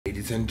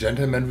Ladies and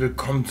Gentlemen,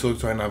 willkommen zurück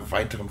zu einer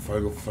weiteren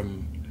Folge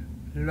von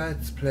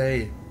Let's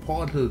Play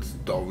Portal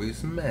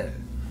Stories Mel.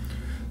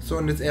 So,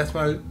 und jetzt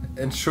erstmal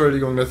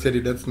Entschuldigung, dass ich ja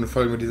die letzten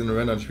Folgen mit diesen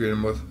Rändern spielen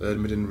muss,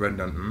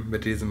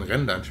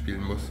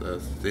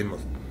 sehen muss.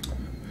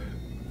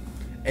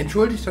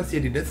 Entschuldigt, dass ihr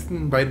die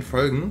letzten beiden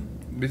Folgen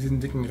mit diesen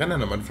dicken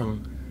Rändern am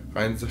Anfang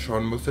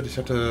reinschauen musstet. Ich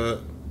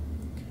hatte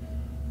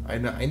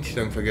eine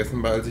Einstellung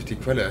vergessen, als ich die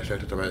Quelle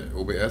erstellt hatte bei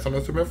OBS, und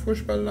das tut mir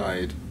furchtbar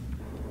leid.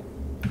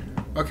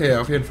 Okay,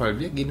 auf jeden Fall,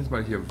 wir gehen jetzt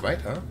mal hier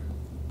weiter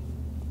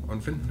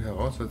und finden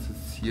heraus, was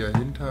jetzt hier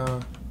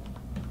hinter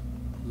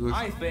so ist.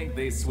 I think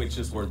these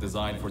switches were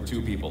designed for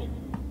two people.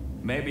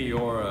 Maybe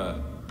your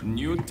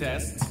new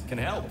test can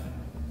help.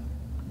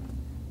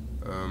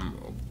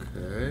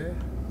 Okay.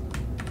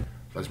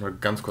 Was ich mal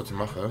ganz kurz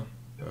mache.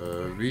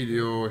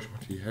 Video, ich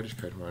mache die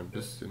Helligkeit mal ein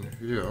bisschen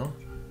höher.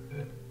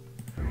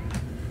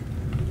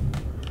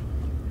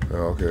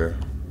 Ja, okay.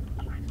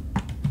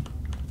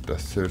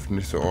 Das hilft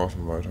nicht so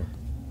offen weiter.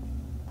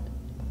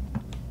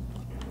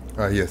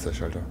 Ah, hier ist der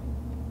Schalter.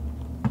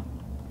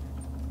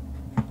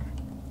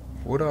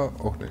 Oder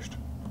auch nicht.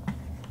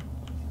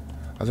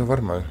 Also,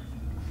 warte mal.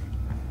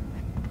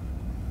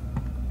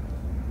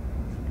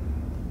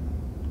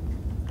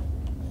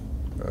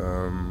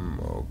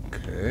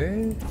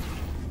 Okay.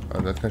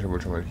 Also, das kann ich ja wohl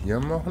schon mal hier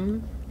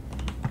machen.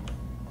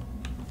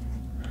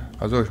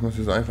 Also, ich muss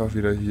jetzt einfach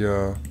wieder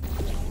hier...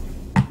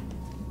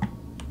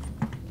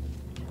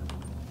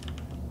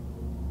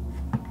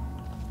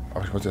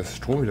 Ach, ich muss jetzt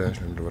Strom wieder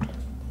herstellen dort.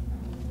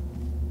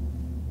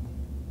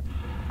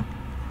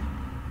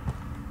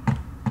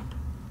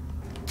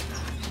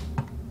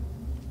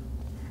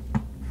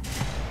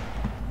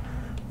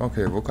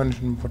 Okay, wo kann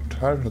ich ein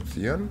Portal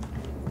platzieren?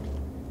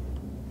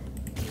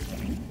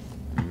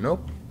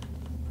 Nope.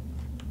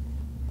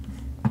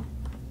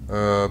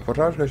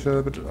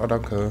 Portalfläche, bitte. Ah,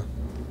 danke.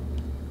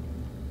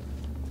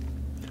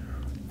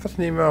 Was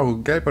nehmen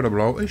wir? Gelb oder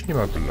blau? Ich nehme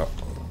mal blau.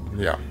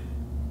 Ja.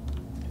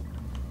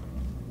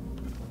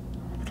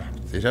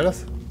 Seht ihr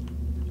das?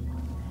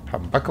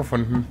 Haben Bug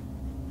gefunden.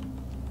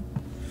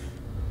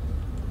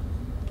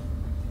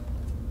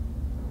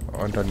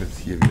 Und dann jetzt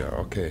hier wieder.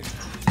 Okay.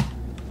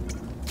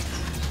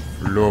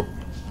 Flop.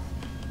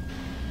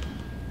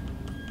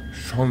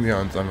 Schauen wir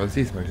uns an, was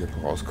diesmal hier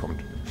rauskommt.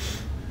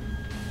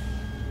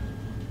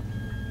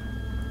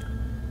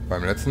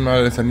 Beim letzten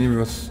Mal ist ja nie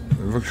was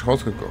wirklich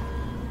rausgekommen.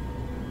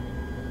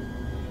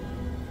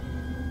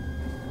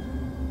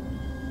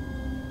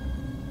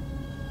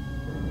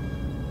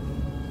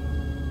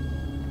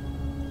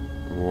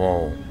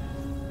 Wow.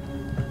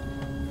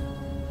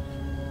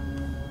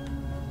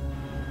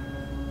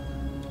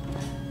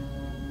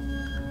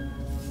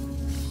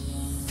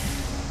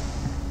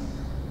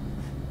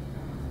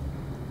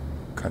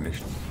 Kann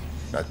ich.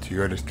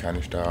 Natürlich kann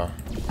ich da.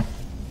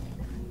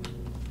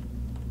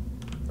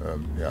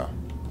 Ja.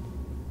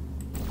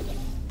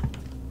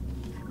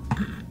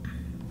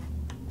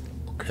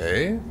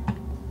 Okay.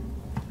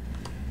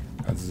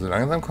 Also so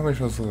langsam komme ich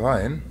was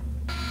rein.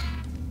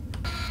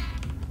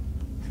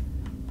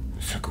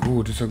 Ist ja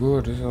gut, ist ja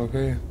gut, ist ja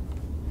okay.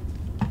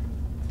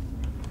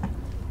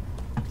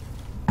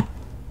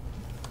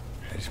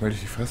 Hätte ich mal die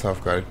Fresse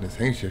aufgehalten, jetzt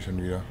hänge ich hier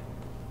schon wieder.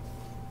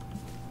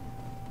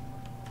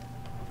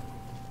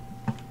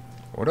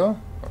 Oder?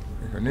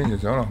 Nee, hier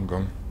ist ja auch noch ein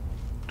Gang.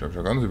 Den hab ich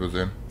ja ganz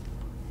übersehen.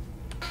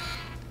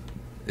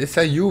 Ist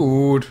ja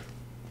gut.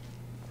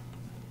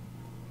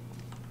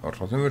 Aber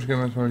trotzdem würde ich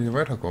gerne mal hier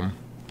weiterkommen.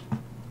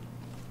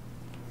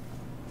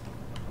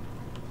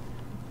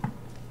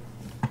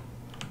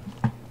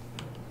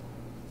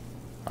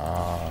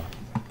 Ah.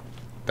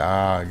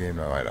 Da gehen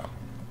wir weiter.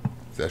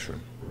 Sehr schön.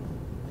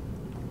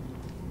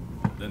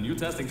 The new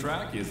testing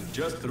track is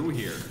just through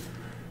here.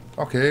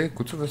 Okay,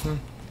 gut zu wissen.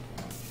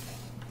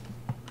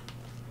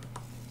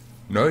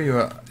 Know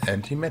your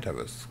anti-matter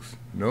risks.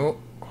 No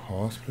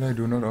horseplay,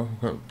 do not...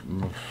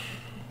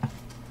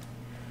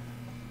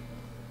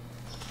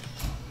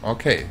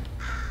 Okay.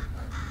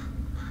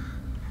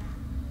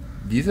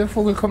 Dieser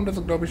Vogel kommt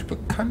also, glaube ich,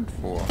 bekannt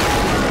vor.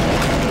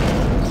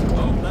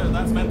 Oh,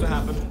 that's meant to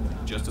happen.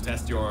 Just to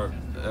test your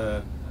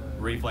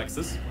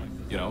reflexes.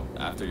 You know,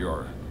 after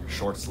your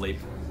short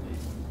sleep.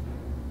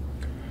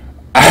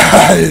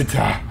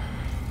 Alter!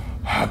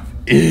 Hab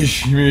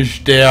ich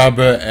mich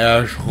derbe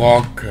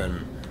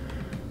erschrocken.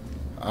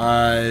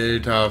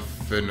 Alter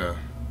Finne.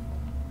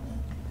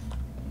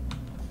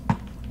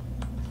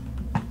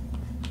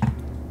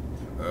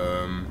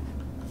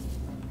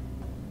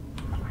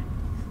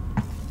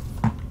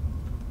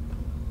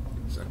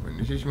 Sag mir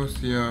nicht, ich muss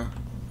hier...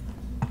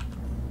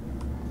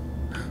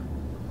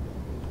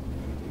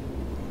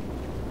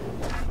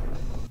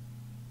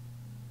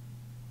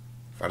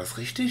 War das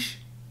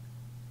richtig?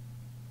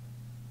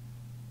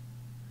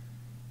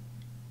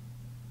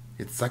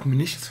 Jetzt sag mir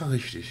nicht, es war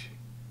richtig.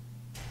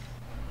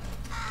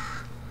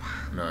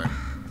 Nein.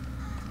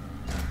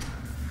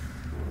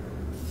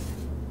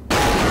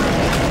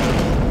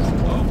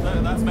 Oh,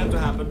 that's meant to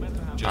happen.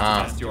 Just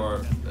to test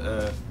your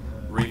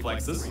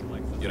reflexes.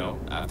 You know,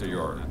 after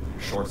your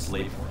short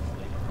sleep.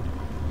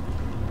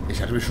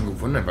 Ich hatte mich schon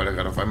gewundert, weil da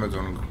gerade auf einmal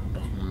so noch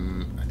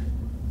ein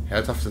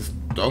herzhaftes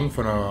Dong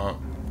von einer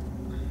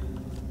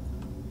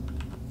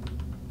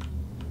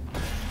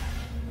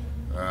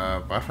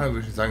Bratpfanne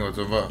würde ich nicht sagen, aber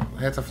so ein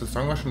herzhaftes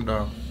Dong war schon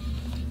da.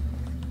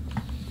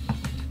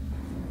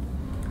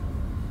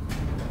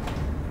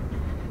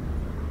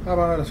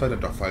 Aber das war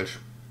dann doch falsch.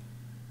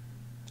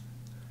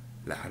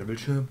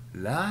 Ladebildschirm,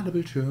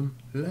 Ladebildschirm,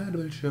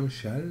 Ladebildschirm,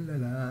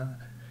 schalala.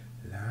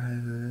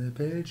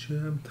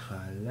 Ladebildschirm,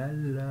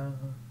 tralala.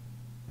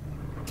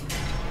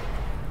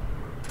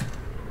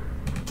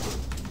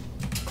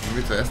 Kommen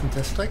wir zur ersten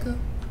Teststrecke?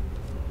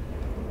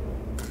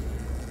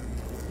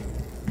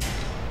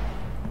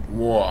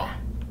 Wow.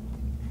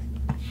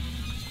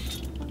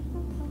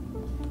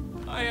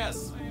 Ah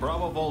yes,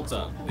 Bravo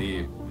Volta,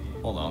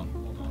 hold on.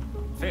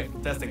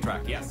 5th testing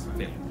track, yes,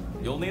 5th.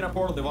 You'll need a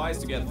portal device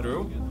to get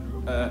through.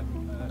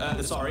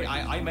 Sorry,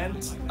 I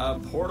meant a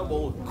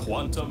portable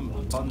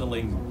quantum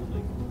tunneling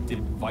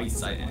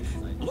device.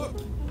 Look,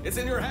 it's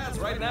in your hands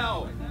right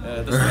now.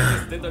 The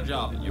scientists did their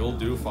job. You'll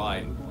do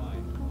fine.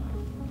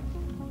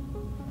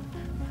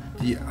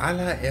 Die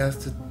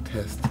allererste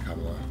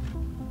Testkammer.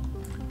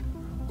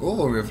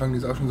 Oh, wir fangen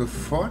jetzt auch schon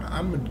sofort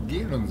an mit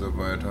Gehen und so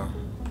weiter.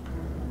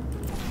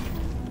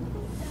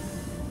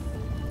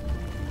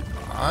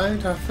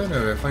 Alter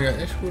Fenne, wir fangen ja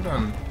echt gut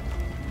an.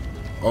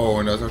 Oh,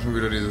 und da ist auch schon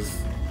wieder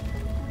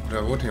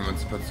der rote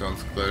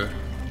Emanzipationsgrill.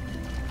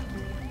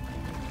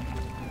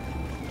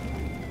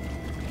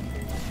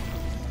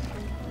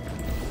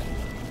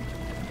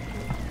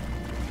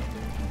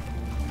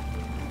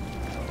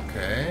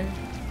 Okay.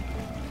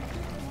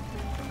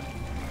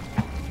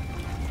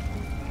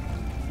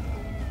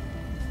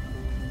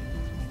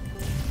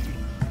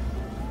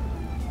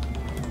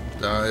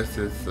 Da ist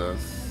jetzt das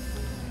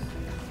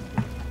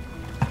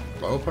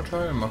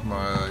Bauportal. Mach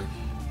mal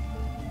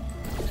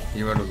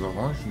hier mal das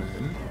Orange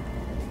hin.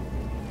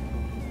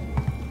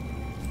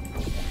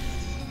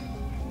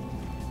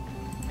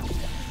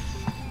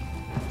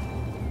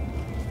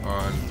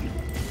 Und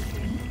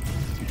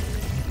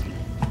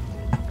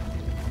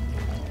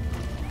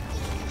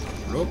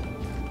blub.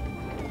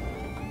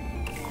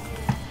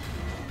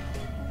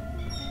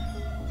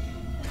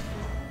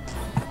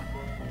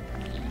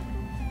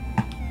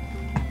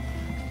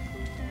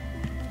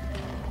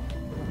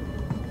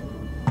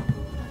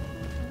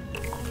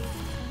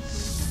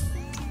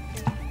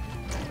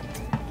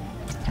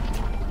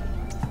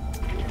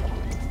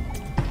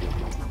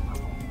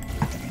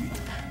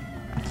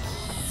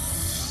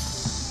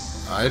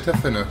 Alter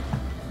Finne.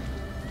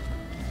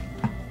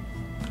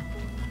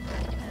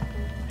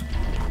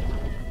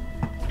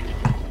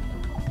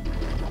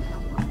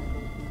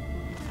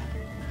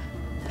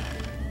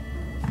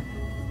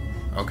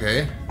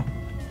 Okay.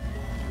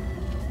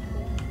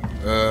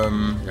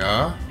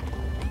 Ja.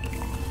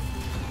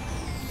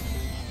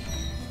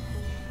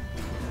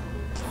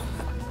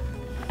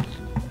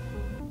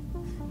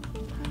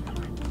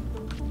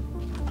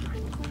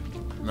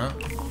 Na.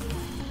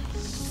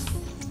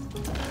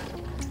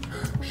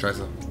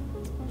 Scheiße.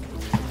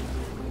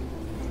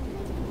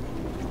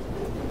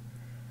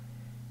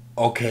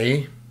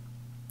 Okay.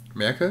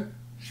 Merke,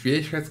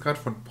 Schwierigkeitsgrad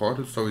von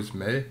Portal Stories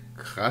Mel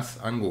krass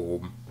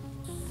angehoben.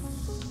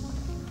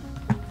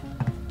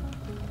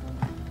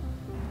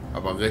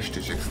 Aber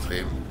richtig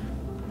extrem.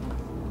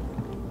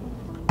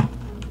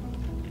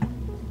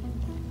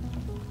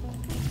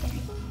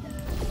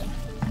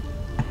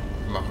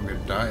 Machen wir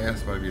da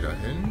erstmal wieder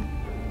hin.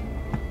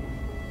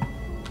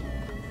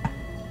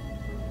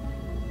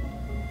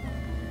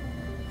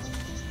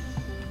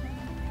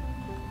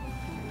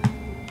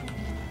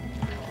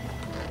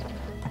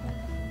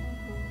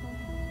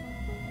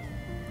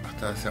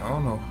 Da ist ja auch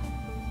noch.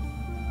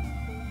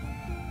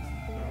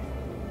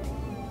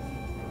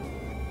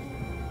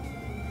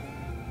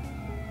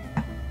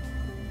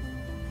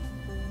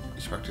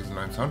 Ich mag diesen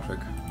neuen Soundtrack.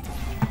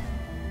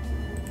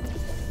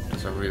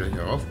 Dass wir wieder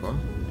hier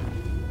raufkommen.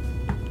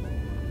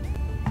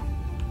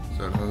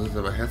 So, das hat uns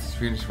aber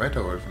herzlich wenig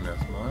weitergeholfen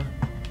erstmal.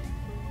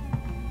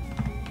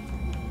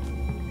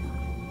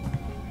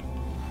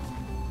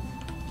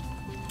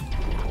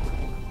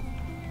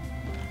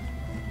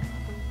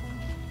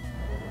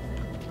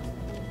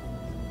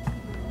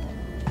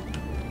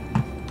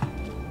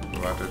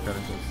 Warte, kann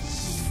ich das?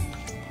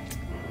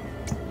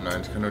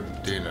 Nein, ich kann nur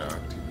den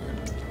aktivieren.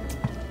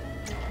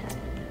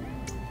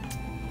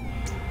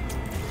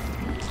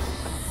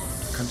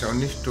 Kann ich auch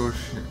nicht durch...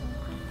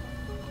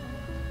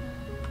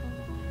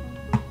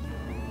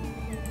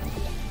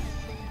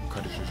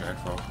 Kann ich nicht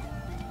einfach.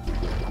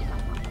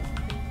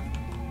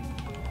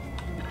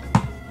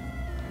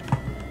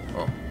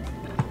 Oh.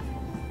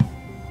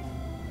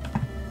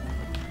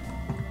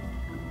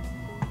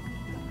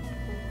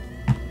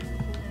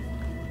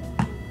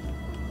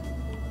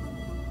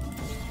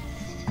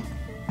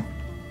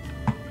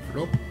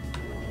 Flop.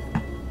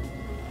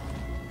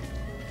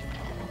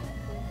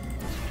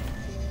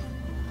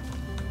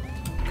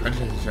 Kann ich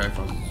jetzt nicht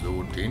einfach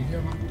so den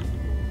hier machen?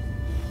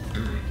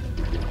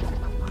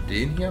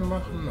 Den hier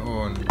machen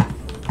und...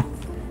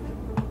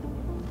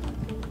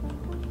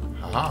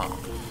 Haha.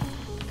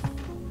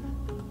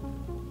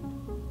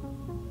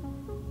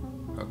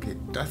 Okay,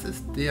 das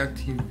ist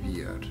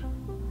deaktiviert.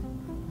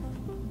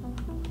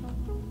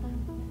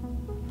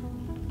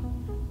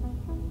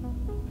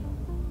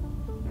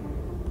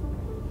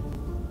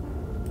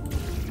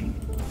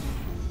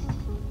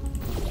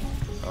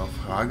 Aber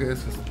Frage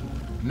ist, was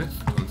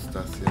nützt uns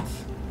das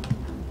jetzt?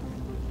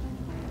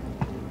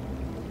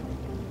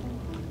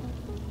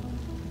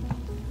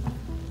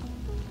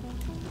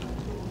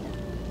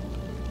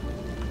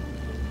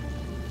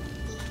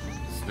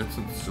 Das nützt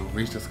uns, so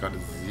wie ich das gerade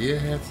sehe,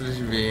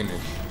 herzlich wenig.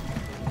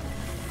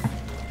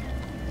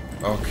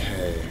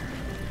 Okay.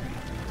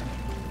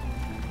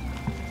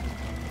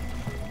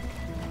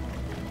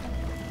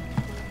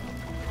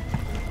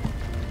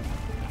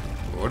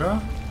 Oder?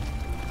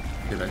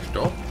 Vielleicht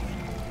doch?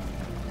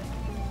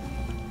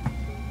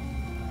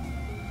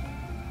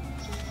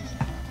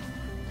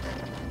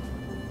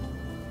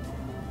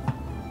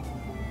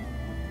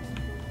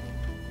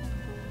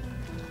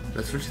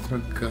 Das will ich jetzt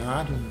mal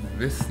gerade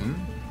wissen.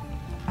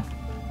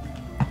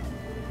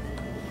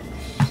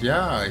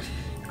 Ja, ich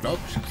glaube,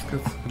 ich habe es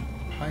jetzt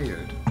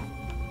gepeilt.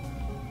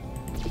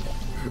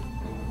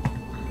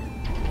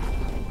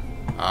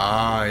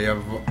 Ah,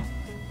 jawohl.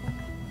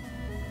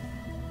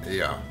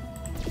 Ja.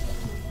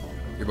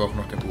 Wir brauchen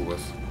noch den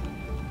Pubis.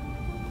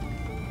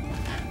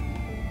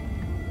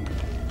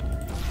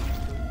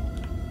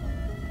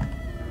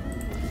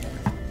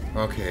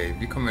 Okay,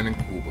 wie kommen wir an den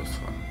Kubus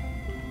ran?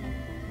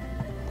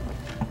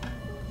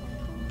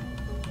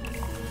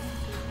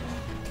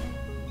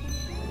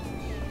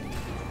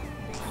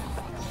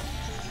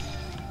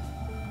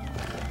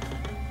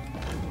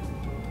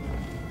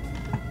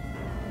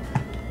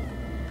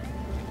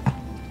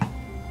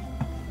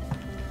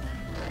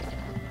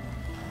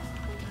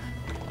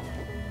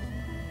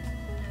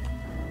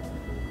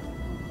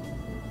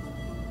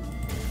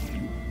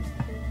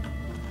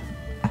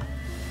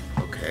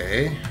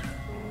 Okay.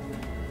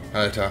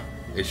 Alter,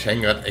 ich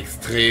hänge gerade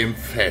extrem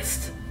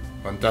fest.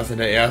 Und das in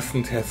der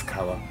ersten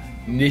Testkammer.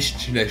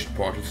 Nicht schlecht,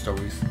 Portal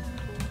Stories.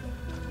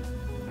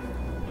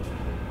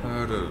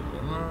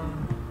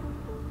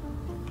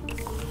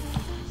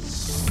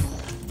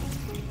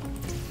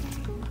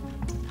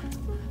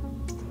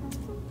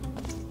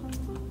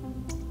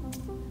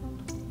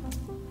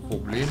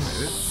 Problem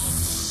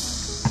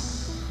ist,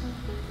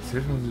 es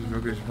hilft uns nicht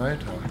wirklich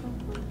weiter.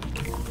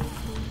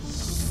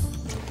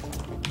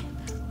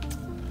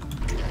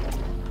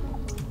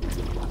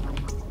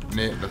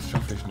 Nee, das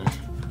schaffe ich nicht.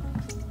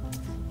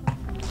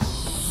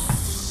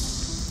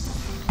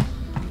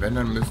 Wenn,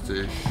 dann müsste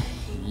ich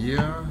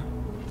hier...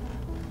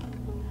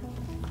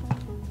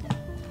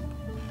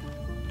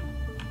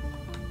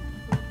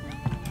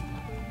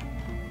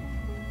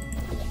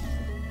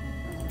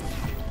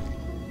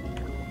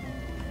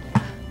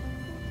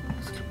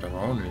 Das klappt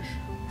aber auch nicht.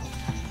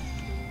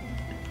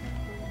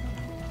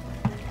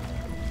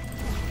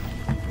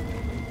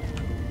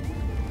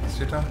 Was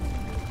steht da?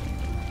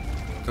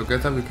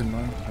 Together we can...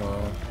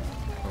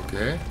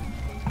 Okay.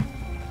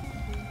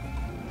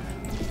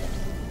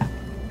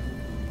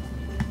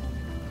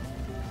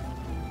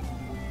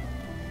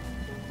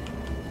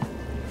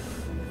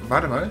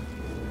 Warte mal.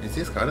 Ich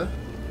sehe es gerade.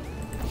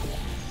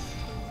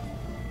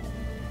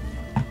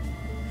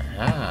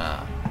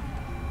 Ah.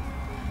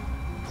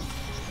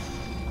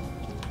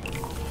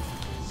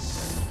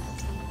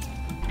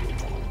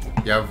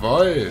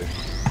 Jawohl.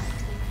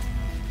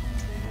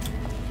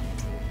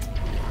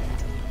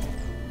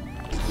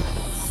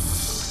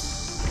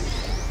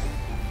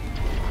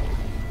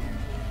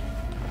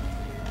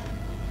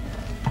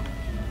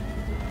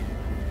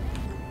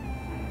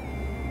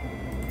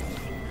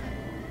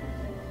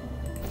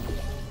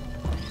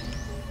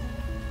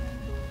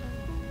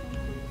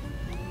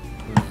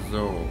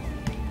 So.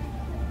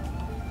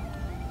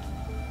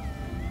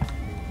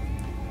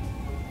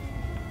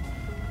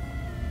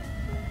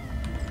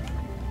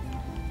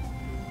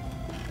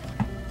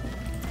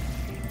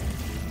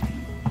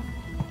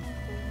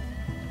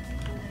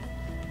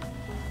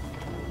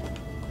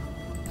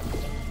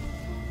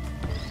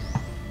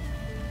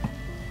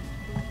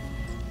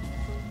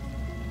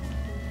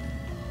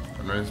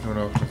 Und dann ist nur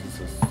noch, das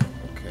ist das.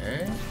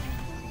 Okay.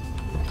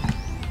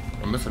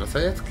 Dann müsste das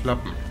ja jetzt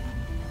klappen.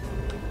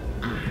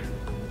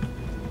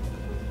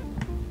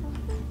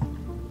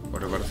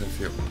 Oder war das jetzt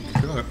hier? Ich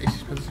bin gerade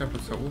echt nicht sicher, ob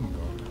das da oben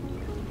war.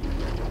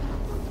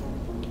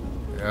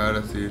 Ja,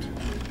 das sieht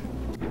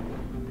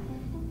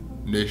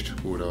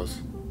nicht gut aus.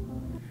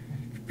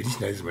 Wie bin ich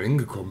denn da jetzt mal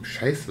hingekommen?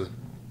 Scheiße.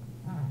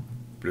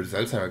 Blödes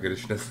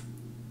Alzheimer-Gedächtnis.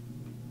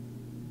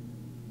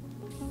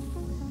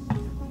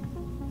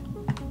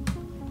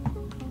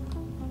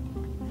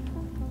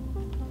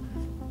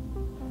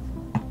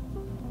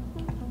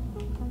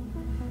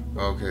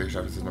 Okay, ich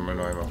darf es jetzt nochmal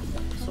neu machen.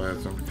 Das war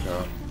jetzt irgendwie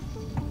klar.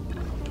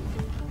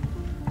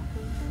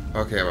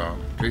 Okay, aber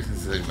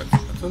wenigstens ist der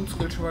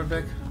Animationsskill schon mal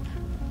weg.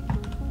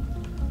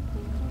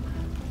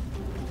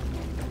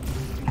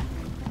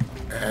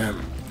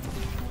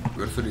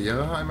 Würdest du die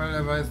Ehre einmal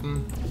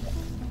erweisen?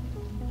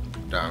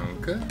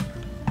 Danke.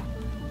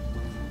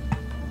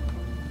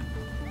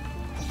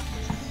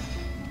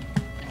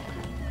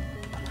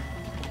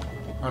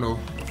 Hallo.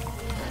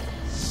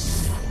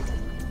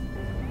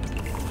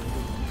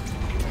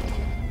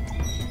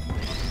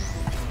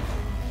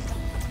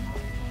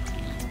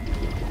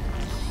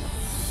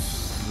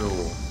 So.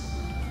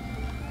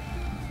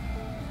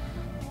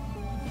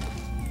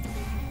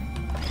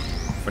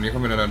 Von hier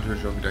kommen wir dann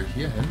natürlich auch wieder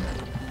hier hin.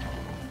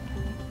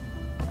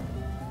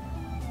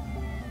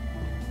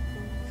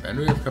 Wenn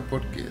du jetzt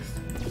kaputt gehst,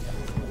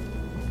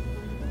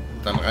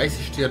 dann reiß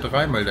ich dir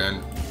dreimal dein...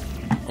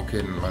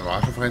 Okay, beim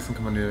Arsch aufreißen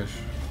kann man dir nicht...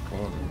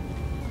 Oh.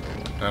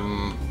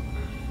 Dann...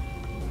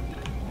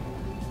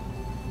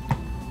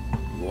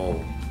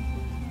 Wow.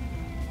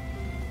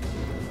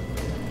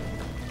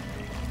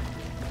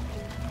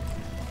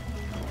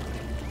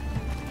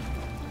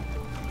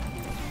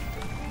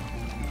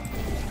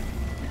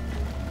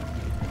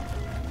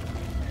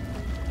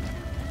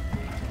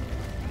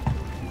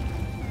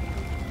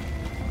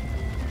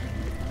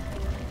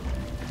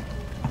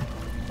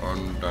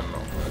 Und dann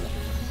nochmal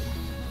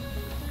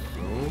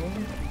so.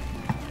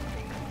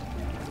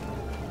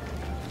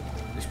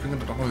 Ich bin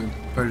gerade auch mal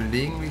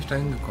überlegen, wie ich da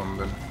hingekommen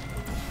bin.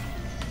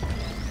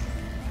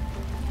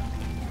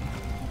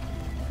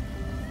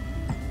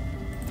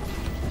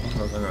 Ich muss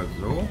mal sagen,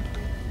 so.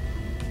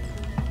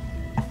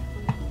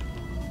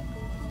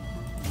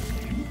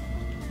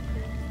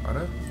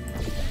 Warte.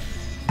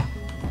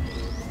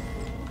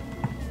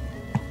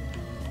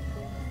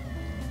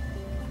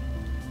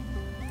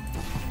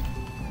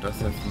 Das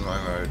jetzt nur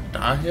einmal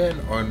dahin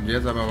und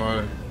jetzt aber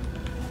mal.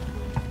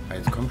 Ah,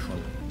 jetzt komm schon.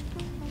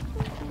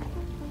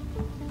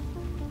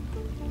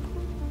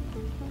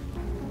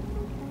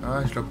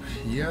 Ah, ich glaube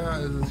hier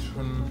ist es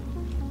schon.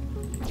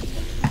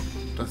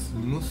 Das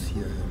muss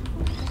hier hin.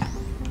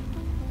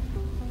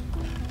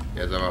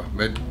 Jetzt aber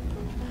mit.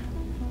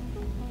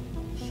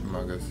 Ich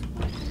mag es.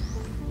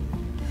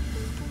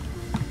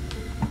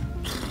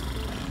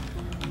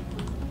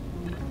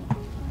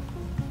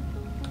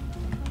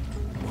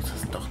 Muss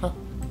das doch noch?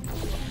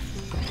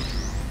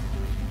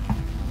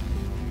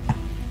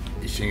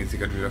 Ich hänge jetzt hier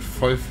gerade wieder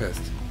voll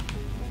fest.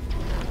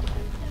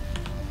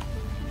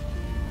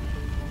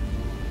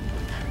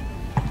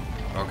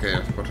 Okay,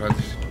 das Portal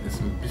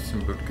ist ein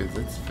bisschen blöd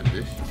gesetzt, finde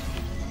ich.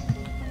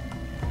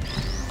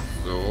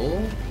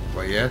 So,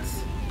 aber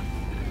jetzt.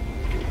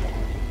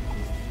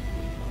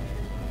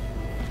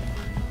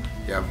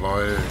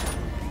 Jawohl.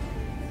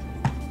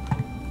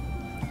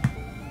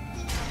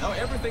 Now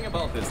everything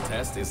about this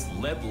test is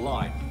lead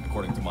line,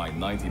 according to my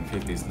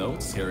 1950s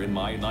notes here in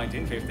my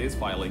 1950s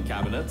filing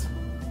cabinet.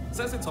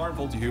 Says it's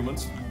harmful to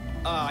humans.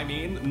 I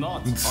mean,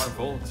 not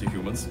harmful to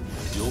humans.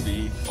 You'll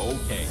be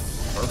okay.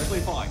 Perfectly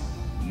fine.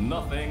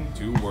 Nothing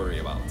to worry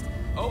about.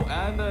 Oh,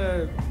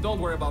 and don't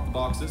worry about the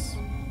boxes.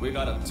 We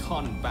got a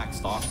ton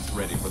backstocked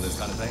ready for this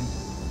kind of thing.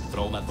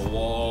 Thrown at the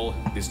wall,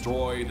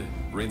 destroyed,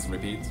 rinse and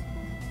repeat.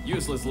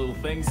 Useless little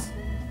things.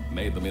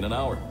 Made them in an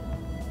hour.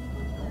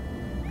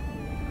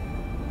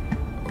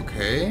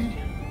 Okay.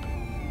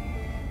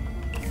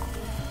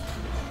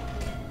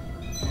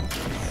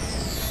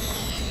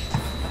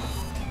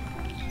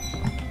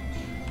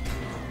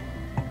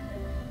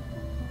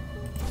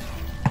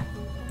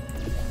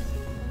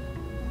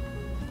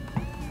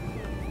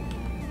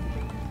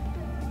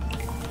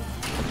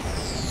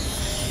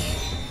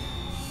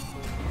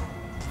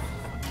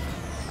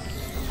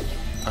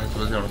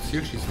 Soll ich auch noch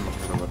Zielschießen machen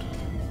oder was?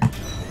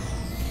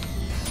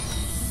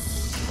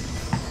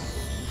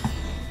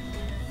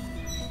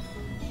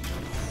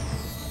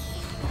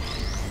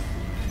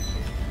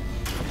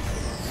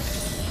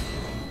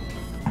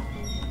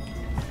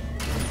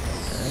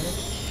 Okay.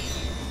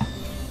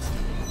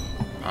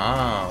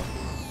 Ah.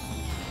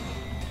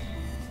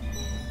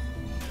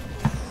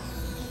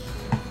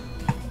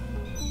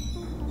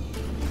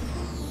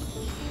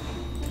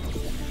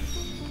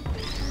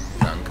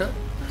 Danke.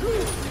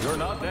 You're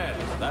not dead.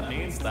 That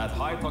means that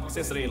high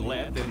toxicity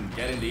lead didn't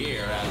get in the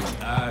air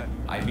and,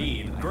 I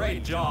mean,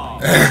 great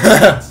job.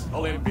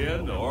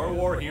 Olympian or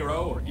war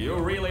hero, you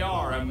really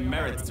are a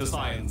merit to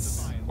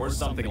science. Or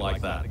something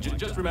like that.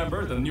 Just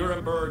remember the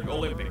Nuremberg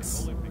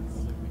Olympics.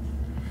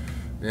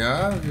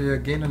 Ja, wir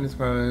gehen dann jetzt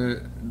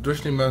mal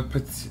durch den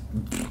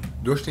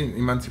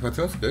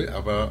Emanzipationsgrill,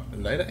 aber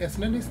leider erst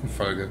in der nächsten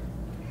Folge.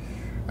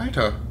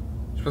 Alter,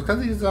 was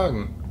kann ich dir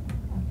sagen?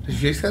 Die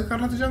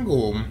Schwierigkeitsgrad hat sich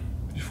angehoben.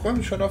 Ich freue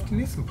mich schon auf die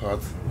nächsten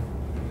Parts.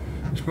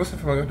 Ich muss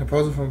einfach mal eine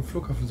Pause vom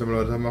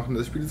Flughafensimulator machen.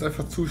 Das Spiel ist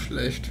einfach zu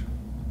schlecht.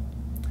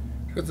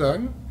 Ich würde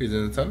sagen, wir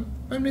sehen uns dann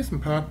beim nächsten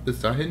Part. Bis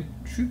dahin,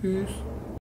 tschüss.